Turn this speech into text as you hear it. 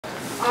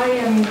I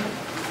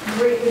am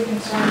greatly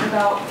concerned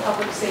about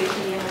public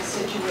safety in this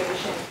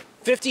situation.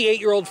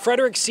 58-year-old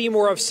Frederick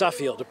Seymour of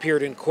Suffield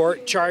appeared in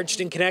court,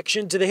 charged in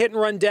connection to the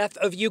hit-and-run death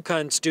of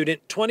UConn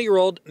student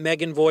 20-year-old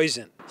Meghan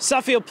Voisine.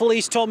 Suffield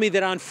police told me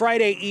that on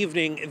Friday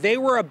evening, they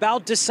were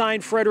about to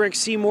sign Frederick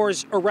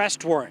Seymour's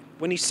arrest warrant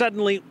when he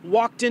suddenly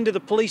walked into the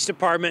police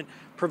department,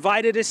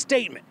 provided a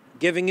statement,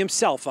 giving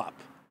himself up.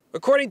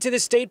 According to the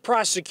state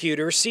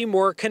prosecutor,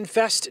 Seymour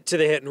confessed to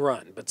the hit and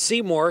run, but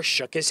Seymour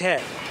shook his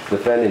head. The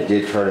defendant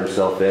did turn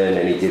himself in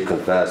and he did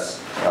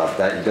confess.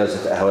 That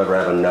does, however,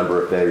 have a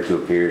number of failure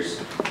to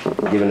appears.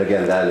 Given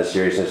again that and the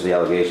seriousness of the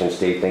allegation,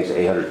 state thinks an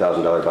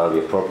 $800,000 bond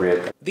would be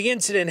appropriate. The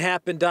incident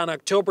happened on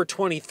October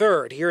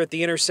 23rd here at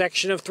the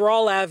intersection of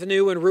Thrall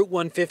Avenue and Route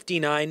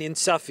 159 in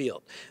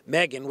Suffield.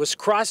 Meghan was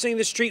crossing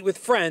the street with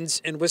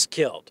friends and was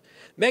killed.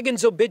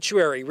 Meghan's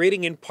obituary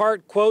reading in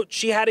part, quote,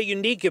 "She had a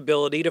unique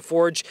ability to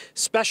forge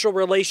special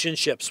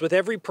relationships with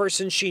every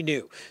person she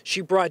knew. She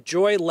brought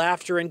joy,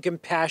 laughter, and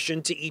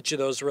compassion to each of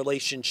those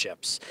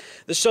relationships."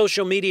 The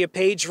social media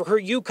page for her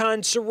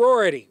UConn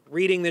sorority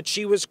reading that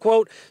she was,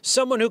 quote,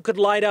 "someone who could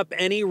light up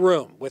any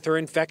room with her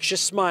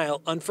infectious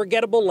smile,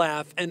 unforgettable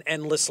laugh, and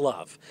endless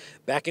love."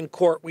 Back in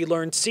court, we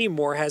learned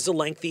Seymour has a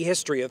lengthy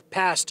history of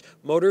past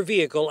motor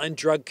vehicle and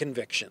drug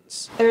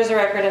convictions. There's a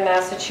record in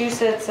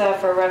Massachusetts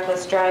for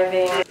reckless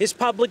driving. His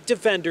public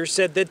defender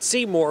said that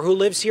Seymour, who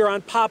lives here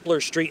on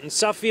Poplar Street in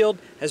Suffield,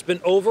 has been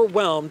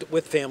overwhelmed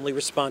with family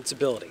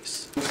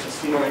responsibilities. Mr.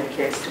 Seymour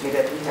indicates to me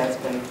that he has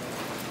been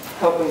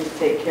helping to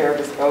take care of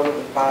his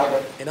elderly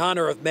father. In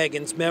honor of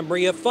Meghan's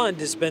memory, a fund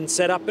has been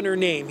set up in her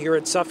name here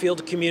at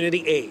Suffield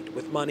Community Aid,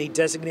 with money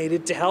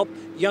designated to help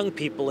young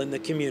people in the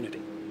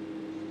community.